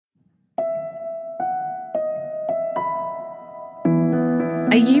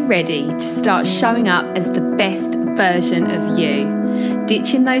Are you ready to start showing up as the best version of you?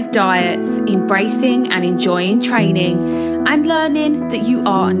 Ditching those diets, embracing and enjoying training, and learning that you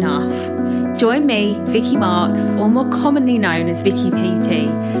are enough. Join me, Vicky Marks, or more commonly known as Vicky PT,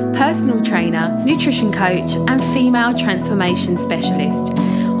 personal trainer, nutrition coach, and female transformation specialist,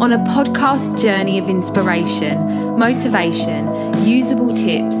 on a podcast journey of inspiration, motivation, usable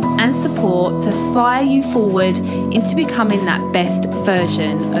tips and support to fire you forward into becoming that best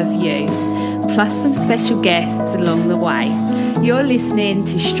version of you, plus some special guests along the way. You're listening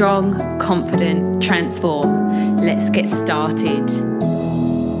to Strong, Confident, Transform. Let's get started.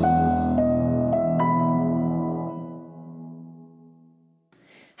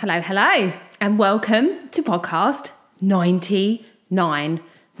 Hello, and welcome to podcast 99.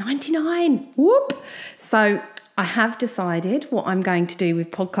 Whoop! So I have decided what I'm going to do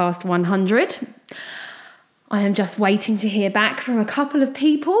with podcast 100. I am just waiting to hear back from a couple of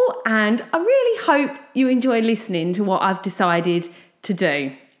people, and I really hope you enjoy listening to what I've decided to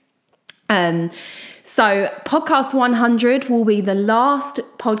do. So podcast 100 will be the last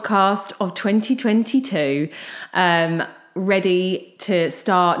podcast of 2022, ready to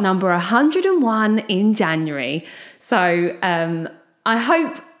start number 101 in January. So I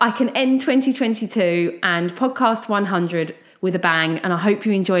hope I can end 2022 and podcast 100 with a bang, and I hope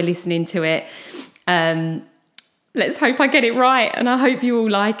you enjoy listening to it. Let's hope I get it right, and I hope you all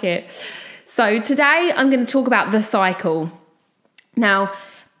like it. So today I'm going to talk about the cycle. Now,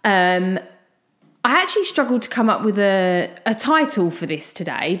 I actually struggled to come up with a title for this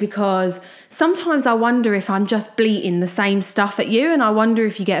today, because sometimes I wonder if I'm just bleating the same stuff at you, and I wonder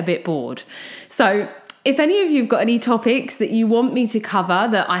if you get a bit bored. So if any of you have got any topics that you want me to cover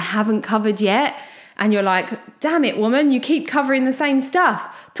that I haven't covered yet, and you're like, damn it, woman, you keep covering the same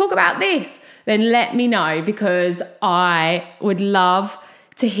stuff, talk about this, then let me know, because I would love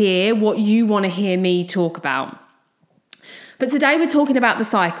to hear what you want to hear me talk about. But today we're talking about the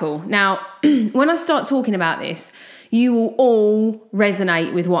cycle. Now, when I start talking about this, you will all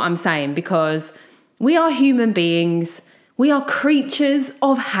resonate with what I'm saying, because we are human beings. We are creatures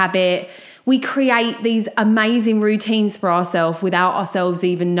of habit. We create these amazing routines for ourselves without ourselves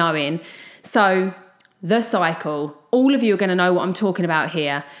even knowing. So the cycle, all of you are going to know what I'm talking about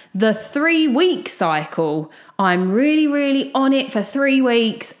here. The 3-week cycle. I'm really on it for 3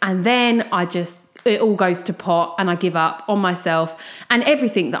 weeks, and then it all goes to pot, and I give up on myself and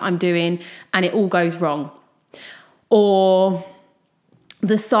everything that I'm doing, and it all goes wrong. Or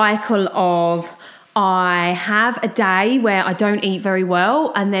the cycle of, I have a day where I don't eat very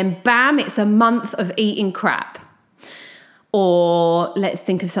well, and then bam, it's a month of eating crap. Or let's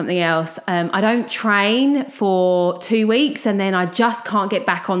think of something else. I don't train for 2 weeks, and then I just can't get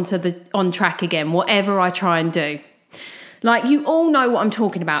back on track again, whatever I try and do. Like, you all know what I'm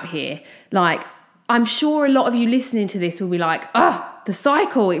talking about here. Like, I'm sure a lot of you listening to this will be like, the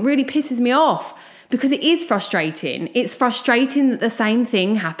cycle, it really pisses me off, because it is frustrating. It's frustrating that the same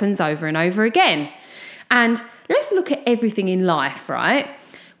thing happens over and over again. And let's look at everything in life, right?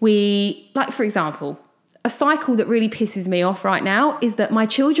 For example, a cycle that really pisses me off right now is that my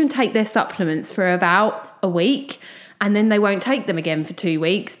children take their supplements for about a week, and then they won't take them again for 2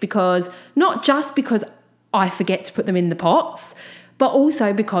 weeks, not just because I forget to put them in the pots, but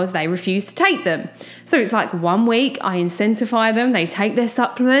also because they refuse to take them. So it's like 1 week, I incentivize them, they take their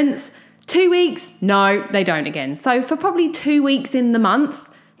supplements. 2 weeks, no, they don't again. So for probably 2 weeks in the month,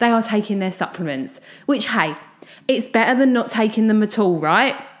 they are taking their supplements, which, hey, it's better than not taking them at all,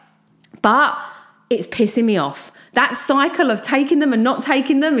 right? But it's pissing me off. That cycle of taking them and not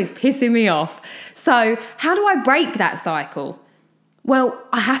taking them is pissing me off. So how do I break that cycle? Well,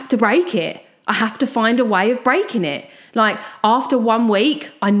 I have to break it. I have to find a way of breaking it. Like, after 1 week,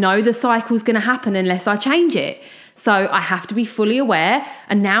 I know the cycle's going to happen unless I change it. So I have to be fully aware,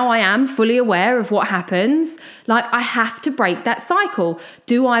 and now I am fully aware of what happens. Like, I have to break that cycle.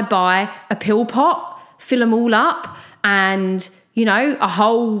 Do I buy a pill pot, fill them all up, and, a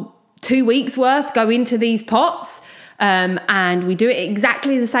whole 2 weeks worth go into these pots? And we do it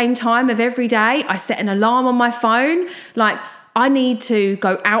exactly the same time of every day. I set an alarm on my phone. Like, I need to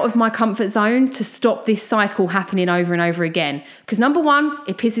go out of my comfort zone to stop this cycle happening over and over again. Because number one,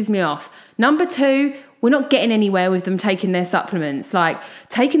 it pisses me off. Number two, we're not getting anywhere with them taking their supplements. Like,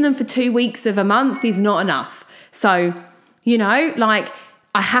 taking them for 2 weeks of a month is not enough. So, I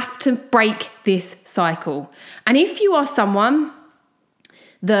have to break this cycle. And if you are someone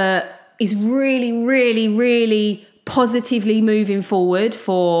that is really positively moving forward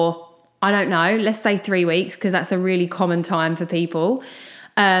for, I don't know, let's say 3 weeks, because that's a really common time for people,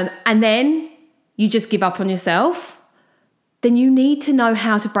 and then you just give up on yourself, then you need to know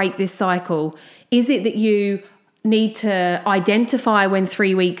how to break this cycle. Is it that you need to identify when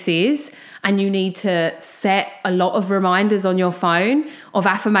 3 weeks is, and you need to set a lot of reminders on your phone of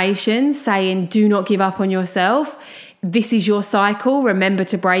affirmations saying, do not give up on yourself. This is your cycle. Remember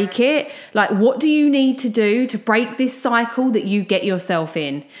to break it. Like, what do you need to do to break this cycle that you get yourself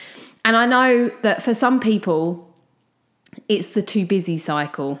in? And I know that for some people, it's the too busy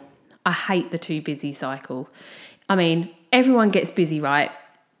cycle. I hate the too busy cycle. I mean, everyone gets busy, right?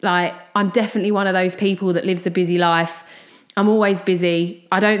 Like, I'm definitely one of those people that lives a busy life. I'm always busy.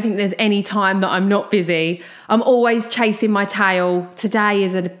 I don't think there's any time that I'm not busy. I'm always chasing my tail. Today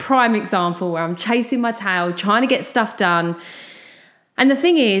is a prime example where I'm chasing my tail, trying to get stuff done. And the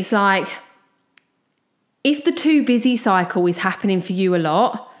thing is, like, if the too busy cycle is happening for you a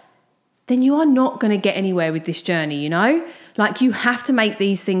lot, then you are not going to get anywhere with this journey, you know? Like, you have to make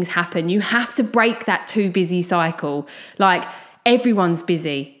these things happen. You have to break that too busy cycle. Like, everyone's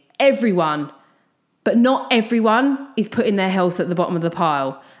busy. Everyone. But not everyone is putting their health at the bottom of the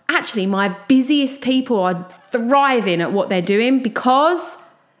pile. Actually, my busiest people are thriving at what they're doing because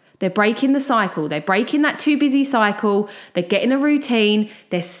they're breaking the cycle. They're breaking that too busy cycle. They're getting a routine.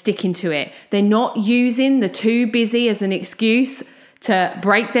 They're sticking to it. They're not using the too busy as an excuse to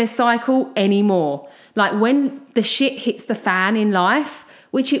break their cycle anymore. Like, when the shit hits the fan in life,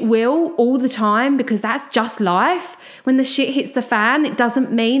 which it will all the time, because that's just life. When the shit hits the fan, it doesn't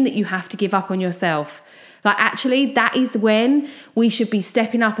mean that you have to give up on yourself. Like, actually, that is when we should be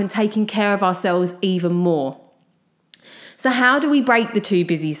stepping up and taking care of ourselves even more. So how do we break the too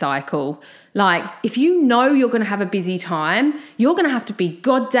busy cycle? Like, if you know you're going to have a busy time, you're going to have to be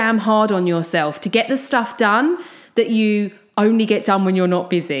goddamn hard on yourself to get the stuff done that you only get done when you're not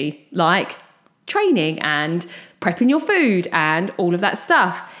busy, like training and prepping your food and all of that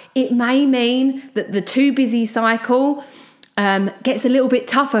stuff. It may mean that the too busy cycle gets a little bit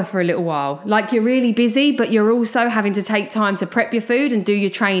tougher for a little while. Like, you're really busy, but you're also having to take time to prep your food and do your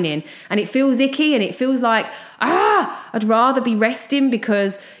training. And it feels icky and it feels like, I'd rather be resting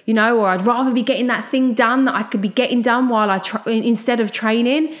because, you know, or I'd rather be getting that thing done that I could be getting done while instead of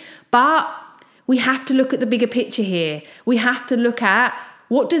training. But we have to look at the bigger picture here. We have to look at,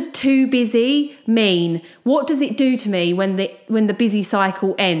 what does too busy mean? What does it do to me when the busy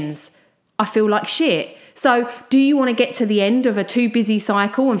cycle ends? I feel like shit. So do you want to get to the end of a too busy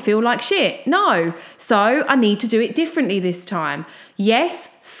cycle and feel like shit? No. So I need to do it differently this time. Yes,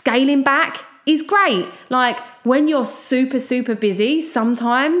 scaling back is great. Like, when you're super, super busy,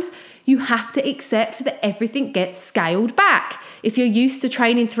 sometimes you have to accept that everything gets scaled back. If you're used to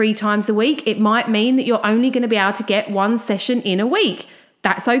training 3 times a week, it might mean that you're only going to be able to get 1 session in a week.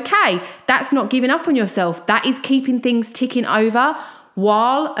 That's okay. That's not giving up on yourself. That is keeping things ticking over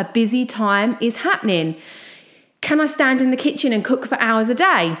while a busy time is happening. Can I stand in the kitchen and cook for hours a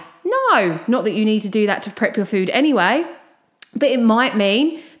day? No, not that you need to do that to prep your food anyway, but it might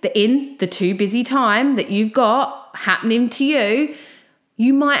mean that in the too busy time that you've got happening to you,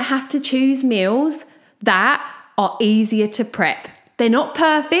 you might have to choose meals that are easier to prep. They're not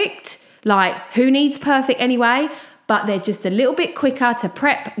perfect, like, who needs perfect anyway? But they're just a little bit quicker to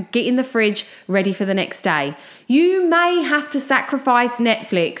prep, get in the fridge, ready for the next day. You may have to sacrifice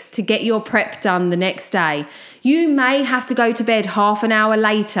Netflix to get your prep done the next day. You may have to go to bed half an hour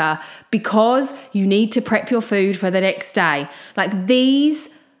later because you need to prep your food for the next day. Like, these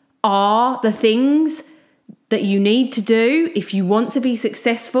are the things that you need to do if you want to be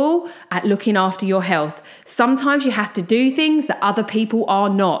successful at looking after your health. Sometimes you have to do things that other people are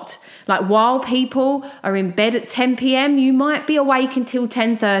not. Like, while people are in bed at 10 p.m, you might be awake until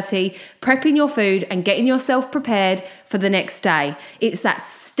 10:30, prepping your food and getting yourself prepared for the next day. It's that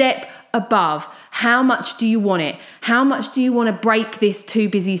step above. How much do you want it? How much do you want to break this too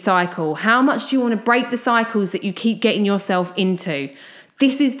busy cycle? How much do you want to break the cycles that you keep getting yourself into?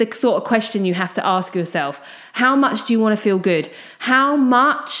 This is the sort of question you have to ask yourself. How much do you want to feel good? How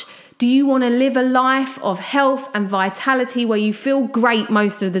much do you want to live a life of health and vitality where you feel great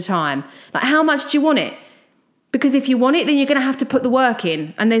most of the time? Like, how much do you want it? Because if you want it, then you're going to have to put the work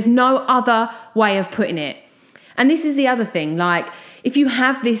in, and there's no other way of putting it. And this is the other thing. Like, if you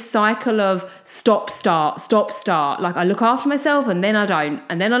have this cycle of stop, start, like, I look after myself and then I don't,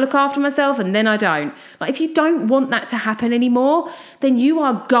 and then I look after myself and then I don't. Like, if you don't want that to happen anymore, then you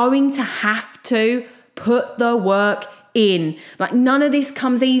are going to have to put the work in. Like, none of this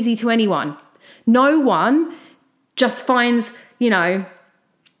comes easy to anyone. No one just finds, you know,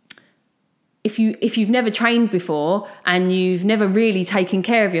 if you've never trained before and you've never really taken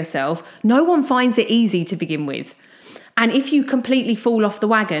care of yourself, no one finds it easy to begin with. And if you completely fall off the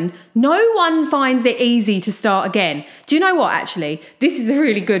wagon, no one finds it easy to start again. Do you know what, actually? This is a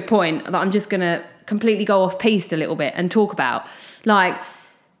really good point that I'm just going to completely go off piste a little bit and talk about. Like,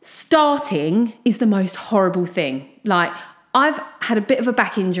 starting is the most horrible thing. Like, I've had a bit of a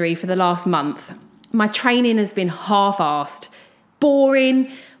back injury for the last month. My training has been half-assed,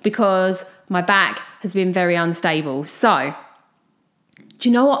 boring, because my back has been very unstable. So, do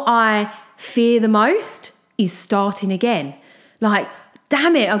you know what I fear the most? Is starting again. Like,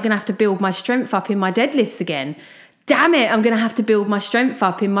 damn it, I'm going to have to build my strength up in my deadlifts again. Damn it, I'm going to have to build my strength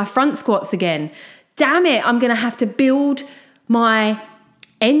up in my front squats again. Damn it, I'm going to have to build my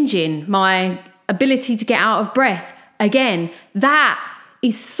engine, my ability to get out of breath again. That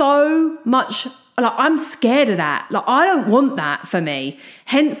is so much, like, I'm scared of that. Like, I don't want that for me.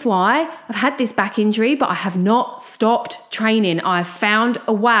 Hence why I've had this back injury, but I have not stopped training. I've found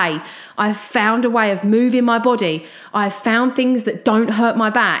a way. I've found a way of moving my body. I've found things that don't hurt my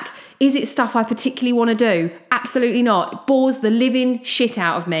back. Is it stuff I particularly want to do? Absolutely not. It bores the living shit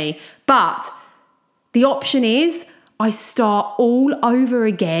out of me. But the option is I start all over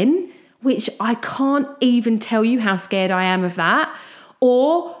again, which I can't even tell you how scared I am of that.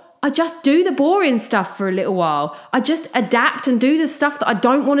 Or I just do the boring stuff for a little while. I just adapt and do the stuff that I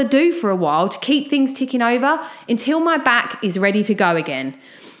don't want to do for a while to keep things ticking over until my back is ready to go again.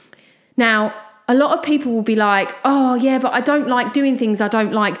 Now, a lot of people will be like, oh yeah, but I don't like doing things I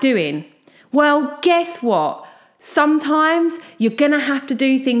don't like doing. Well, guess what? Sometimes you're going to have to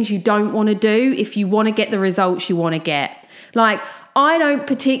do things you don't want to do if you want to get the results you want to get. Like, I don't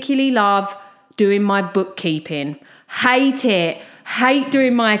particularly love doing my bookkeeping. Hate it. Hate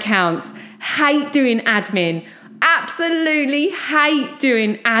doing my accounts. Hate doing admin. Absolutely hate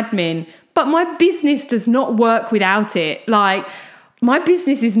doing admin. But my business does not work without it. Like, my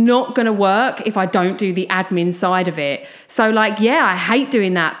business is not going to work if I don't do the admin side of it. So, like, yeah, I hate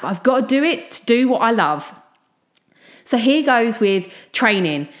doing that, but I've got to do it to do what I love. So here goes with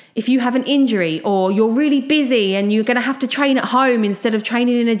training. If you have an injury or you're really busy and you're going to have to train at home instead of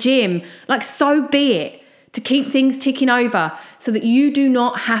training in a gym, like, so be it, to keep things ticking over so that you do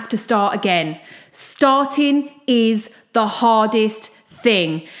not have to start again. Starting is the hardest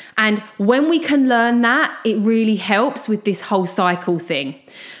thing. And when we can learn that, it really helps with this whole cycle thing.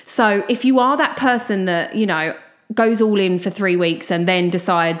 So if you are that person that, you know, goes all in for 3 weeks and then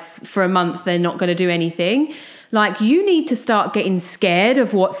decides for a month they're not going to do anything, like, you need to start getting scared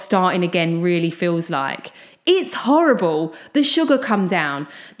of what starting again really feels like. It's horrible. The sugar come down,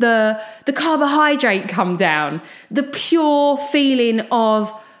 the carbohydrate come down, the pure feeling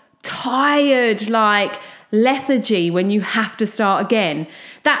of tired, like lethargy when you have to start again.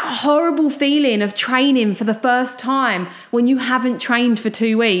 That horrible feeling of training for the first time when you haven't trained for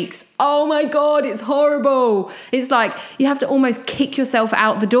 2 weeks. Oh my God, it's horrible. It's like you have to almost kick yourself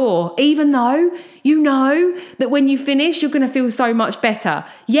out the door, even though you know that when you finish, you're going to feel so much better.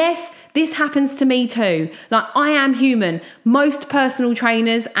 Yes, this happens to me too. Like, I am human. Most personal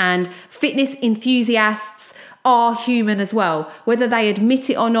trainers and fitness enthusiasts are human as well. Whether they admit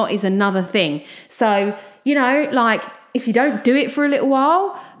it or not is another thing. So, you know, like, if you don't do it for a little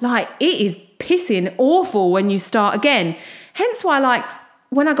while, like, it is pissing awful when you start again. Hence why, like,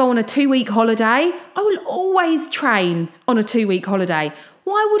 when I go on a 2-week holiday, I will always train on a 2-week holiday.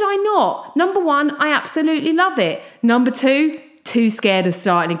 Why would I not? Number one, I absolutely love it. Number two, too scared of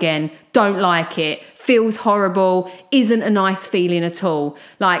starting again. Don't like it. Feels horrible. Isn't a nice feeling at all.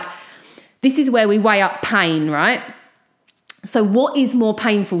 Like, this is where we weigh up pain, right? So what is more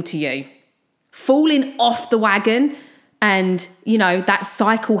painful to you? Falling off the wagon and, you know, that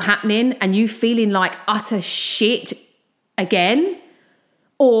cycle happening and you feeling like utter shit again?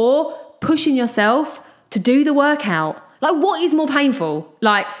 Or pushing yourself to do the workout? Like, what is more painful?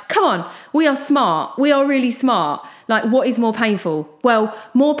 Like, come on, we are smart. We are really smart. Like, what is more painful? Well,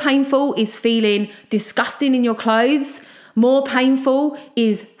 more painful is feeling disgusting in your clothes. More painful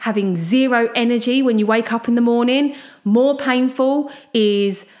is having zero energy when you wake up in the morning. More painful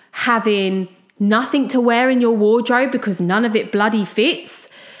is having nothing to wear in your wardrobe because none of it bloody fits.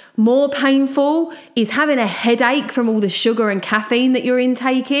 More painful is having a headache from all the sugar and caffeine that you're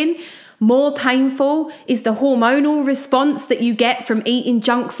intaking. More painful is the hormonal response that you get from eating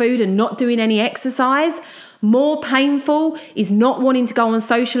junk food and not doing any exercise. More painful is not wanting to go on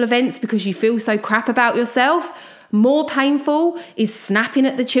social events because you feel so crap about yourself. More painful is snapping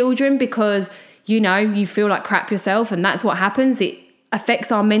at the children because, you know, you feel like crap yourself, and that's what happens. It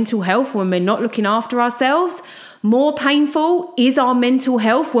affects our mental health when we're not looking after ourselves. More painful is our mental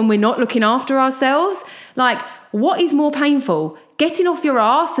health when we're not looking after ourselves. Like, what is more painful? Getting off your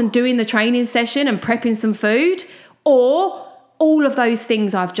ass and doing the training session and prepping some food, or all of those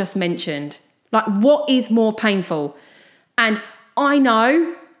things I've just mentioned? Like, what is more painful? And I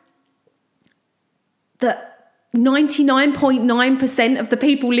know that 99.9% of the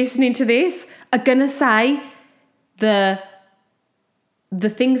people listening to this are going to say the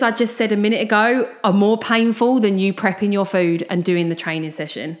things I just said a minute ago are more painful than you prepping your food and doing the training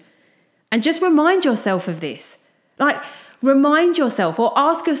session. And just remind yourself of this. Like, remind yourself or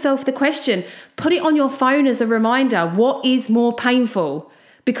ask yourself the question, put it on your phone as a reminder, what is more painful?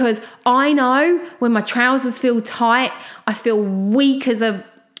 Because I know when my trousers feel tight, I feel weak as a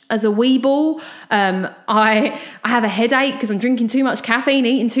wee ball. I have a headache because I'm drinking too much caffeine,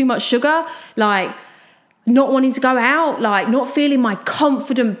 eating too much sugar, like not wanting to go out, like not feeling my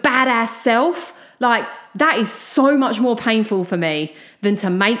confident, badass self. Like, that is so much more painful for me than to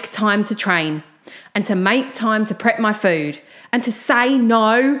make time to train and to make time to prep my food and to say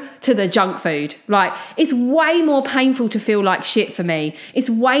no to the junk food. Like, it's way more painful to feel like shit for me. It's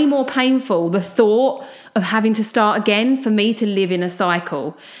way more painful, the thought of having to start again, for me to live in a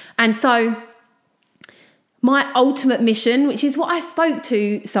cycle. And so my ultimate mission, which is what I spoke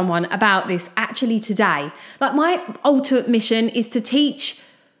to someone about this actually today, like my ultimate mission is to teach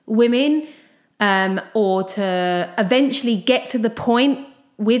women or to eventually get to the point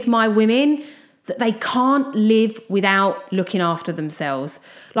with my women that they can't live without looking after themselves.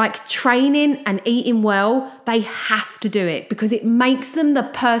 Like, training and eating well, they have to do it because it makes them the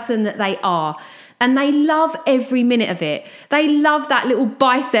person that they are. And they love every minute of it. They love that little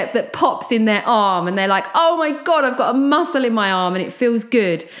bicep that pops in their arm and they're like, oh my God, I've got a muscle in my arm and it feels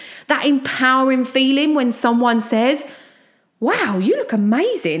good. That empowering feeling when someone says, wow, you look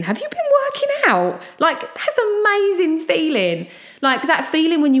amazing. Have you been working out? Like, that's an amazing feeling. Like that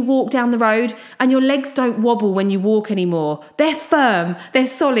feeling when you walk down the road and your legs don't wobble when you walk anymore. They're firm, they're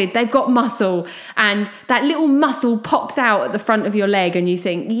solid, they've got muscle. And that little muscle pops out at the front of your leg and you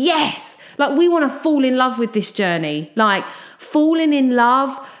think, yes. Like, we want to fall in love with this journey. Like, falling in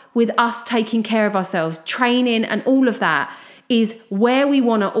love with us taking care of ourselves, training and all of that is where we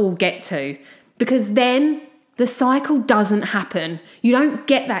want to all get to. Because then the cycle doesn't happen. You don't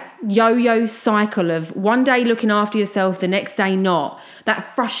get that yo-yo cycle of one day looking after yourself, the next day not.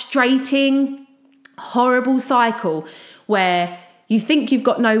 That frustrating, horrible cycle where you think you've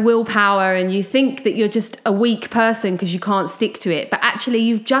got no willpower and you think that you're just a weak person because you can't stick to it. But actually,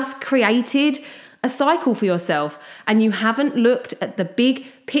 you've just created a cycle for yourself and you haven't looked at the big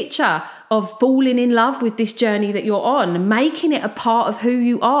picture of falling in love with this journey that you're on, making it a part of who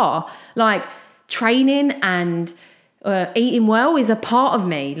you are. Like, training and eating well is a part of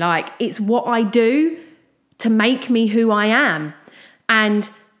me. Like, it's what I do to make me who I am. And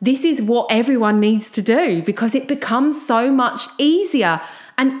this is what everyone needs to do because it becomes so much easier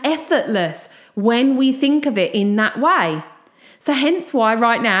and effortless when we think of it in that way. So hence why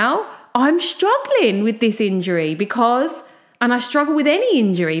right now I'm struggling with this injury and I struggle with any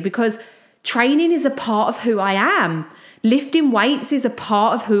injury because training is a part of who I am. Lifting weights is a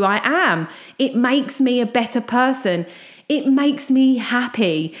part of who I am. It makes me a better person. It makes me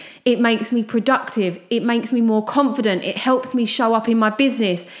happy. It makes me productive. It makes me more confident. It helps me show up in my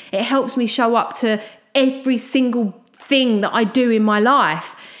business. It helps me show up to every single thing that I do in my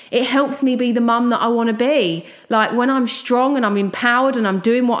life. It helps me be the mum that I want to be. Like, when I'm strong and I'm empowered and I'm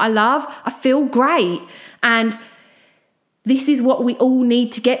doing what I love, I feel great. And this is what we all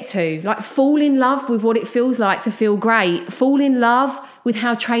need to get to. Like, fall in love with what it feels like to feel great. Fall in love with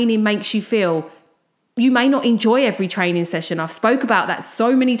how training makes you feel. You may not enjoy every training session. I've spoke about that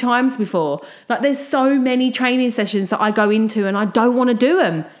so many times before. Like, there's so many training sessions that I go into and I don't want to do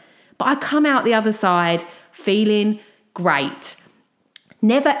them. But I come out the other side feeling great.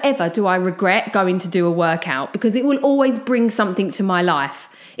 Never ever do I regret going to do a workout because it will always bring something to my life.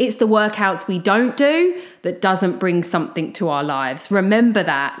 It's the workouts we don't do that doesn't bring something to our lives. Remember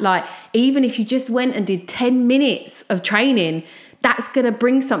that. Like, even if you just went and did 10 minutes of training, that's going to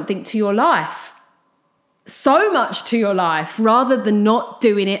bring something to your life. So much to your life rather than not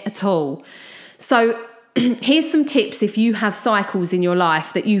doing it at all. So here's some tips if you have cycles in your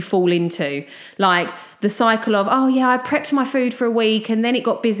life that you fall into, like the cycle of, oh yeah, I prepped my food for a week and then it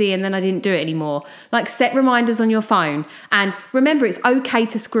got busy and then I didn't do it anymore. Like, set reminders on your phone and remember, it's okay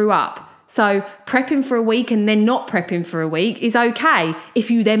to screw up. So prepping for a week and then not prepping for a week is okay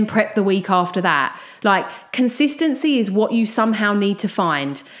if you then prep the week after that. Like, consistency is what you somehow need to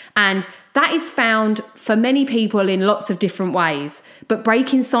find. And that is found for many people in lots of different ways. But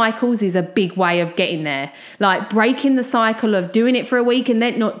breaking cycles is a big way of getting there. Like, breaking the cycle of doing it for a week and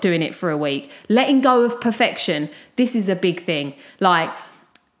then not doing it for a week. Letting go of perfection. This is a big thing. Like,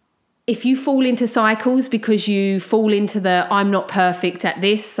 if you fall into cycles because you fall into the I'm not perfect at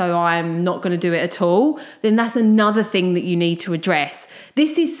this, so I'm not going to do it at all, then that's another thing that you need to address.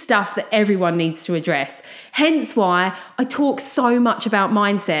 This is stuff that everyone needs to address. Hence why I talk so much about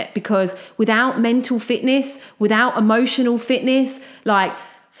mindset, because without mental fitness, without emotional fitness, like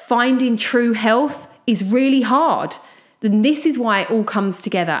finding true health is really hard. Then this is why it all comes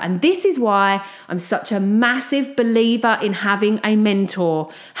together. And this is why I'm such a massive believer in having a mentor,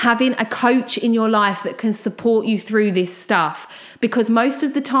 having a coach in your life that can support you through this stuff. Because most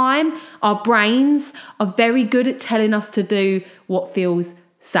of the time, our brains are very good at telling us to do what feels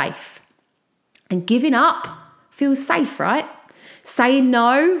safe. And giving up feels safe, right? Saying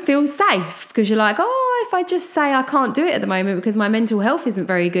no feels safe because you're like, oh, if I just say I can't do it at the moment because my mental health isn't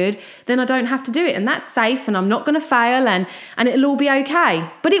very good, then I don't have to do it. And that's safe and I'm not going to fail and it'll all be okay.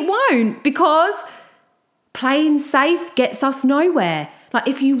 But it won't, because playing safe gets us nowhere. Like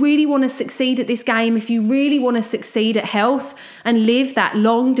if you really want to succeed at this game, if you really want to succeed at health and live that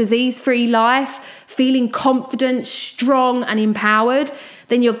long disease-free life, feeling confident, strong and empowered,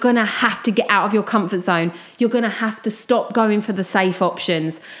 then you're going to have to get out of your comfort zone. You're going to have to stop going for the safe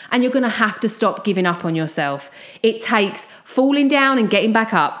options and you're going to have to stop giving up on yourself. It takes falling down and getting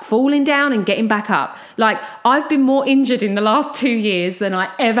back up, falling down and getting back up. Like I've been more injured in the last 2 years than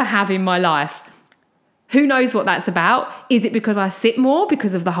I ever have in my life. Who knows what that's about? Is it because I sit more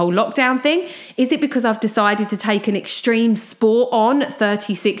because of the whole lockdown thing? Is it because I've decided to take an extreme sport on at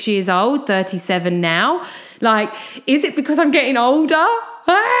 36 years old, 37 now? Like, is it because I'm getting older?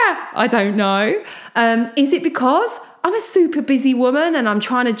 I don't know. Is it because I'm a super busy woman and I'm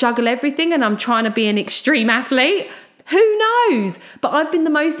trying to juggle everything and I'm trying to be an extreme athlete? Who knows? But I've been the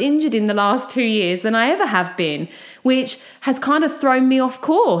most injured in the last 2 years than I ever have been, which has kind of thrown me off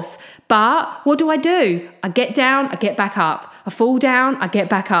course. But what do? I get down, I get back up. I fall down, I get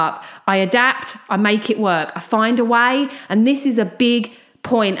back up. I adapt, I make it work. I find a way. And this is a big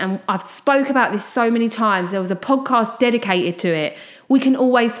point. And I've spoke about this so many times. There was a podcast dedicated to it. We can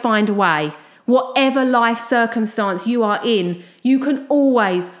always find a way. Whatever life circumstance you are in, you can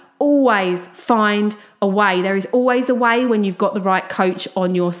always find a way. There is always a way when you've got the right coach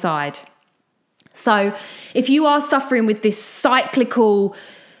on your side. So if you are suffering with this cyclical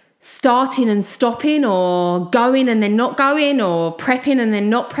starting and stopping, or going and then not going, or prepping and then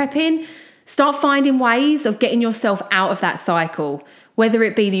not prepping, start finding ways of getting yourself out of that cycle. Whether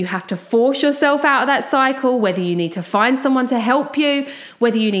it be that you have to force yourself out of that cycle, whether you need to find someone to help you,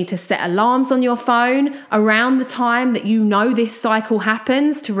 whether you need to set alarms on your phone around the time that you know this cycle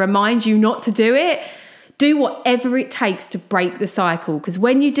happens to remind you not to do it. Do whatever it takes to break the cycle, because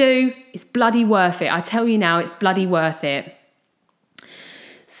when you do, it's bloody worth it. I tell you now, it's bloody worth it.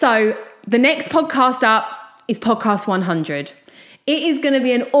 So the next podcast up is podcast 100. It is going to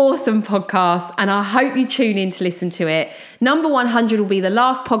be an awesome podcast and I hope you tune in to listen to it. Number 100 will be the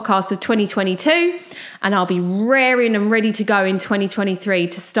last podcast of 2022 and I'll be raring and ready to go in 2023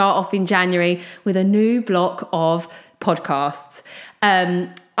 to start off in January with a new block of podcasts.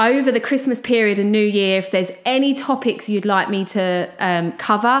 Over the Christmas period and New Year, if there's any topics you'd like me to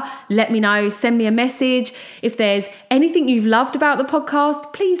cover, let me know. Send me a message. If there's anything you've loved about the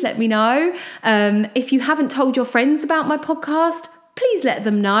podcast, please let me know. If you haven't told your friends about my podcast, please let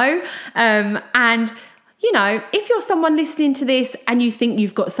them know. And, you know, if you're someone listening to this and you think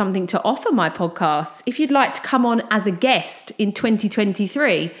you've got something to offer my podcast, if you'd like to come on as a guest in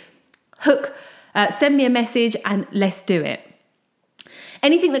 2023, send me a message and let's do it.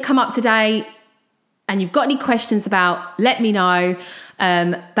 Anything that come up today and you've got any questions about, let me know.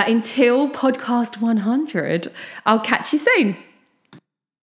 But until podcast 100, I'll catch you soon.